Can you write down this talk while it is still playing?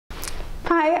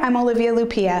Hi, I'm Olivia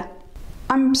Lupia.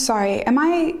 I'm sorry, am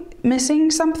I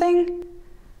missing something?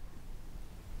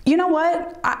 You know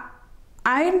what?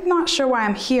 I'm not sure why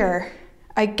I'm here.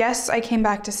 I guess I came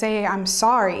back to say I'm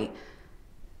sorry.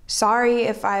 Sorry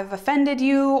if I've offended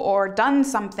you or done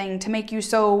something to make you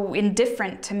so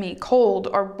indifferent to me, cold,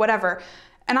 or whatever.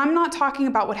 And I'm not talking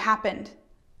about what happened.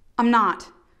 I'm not.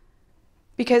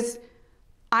 Because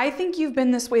I think you've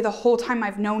been this way the whole time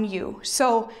I've known you.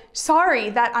 So sorry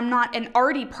that I'm not an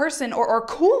arty person or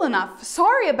cool enough.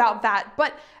 Sorry about that.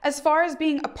 But as far as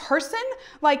being a person,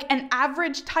 like an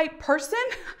average type person,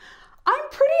 I'm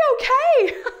pretty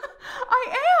okay.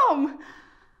 I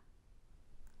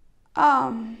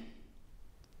am.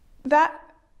 That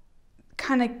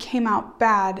kind of came out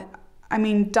bad. I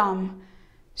mean, dumb.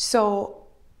 So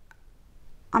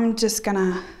I'm just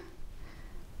gonna,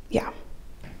 yeah.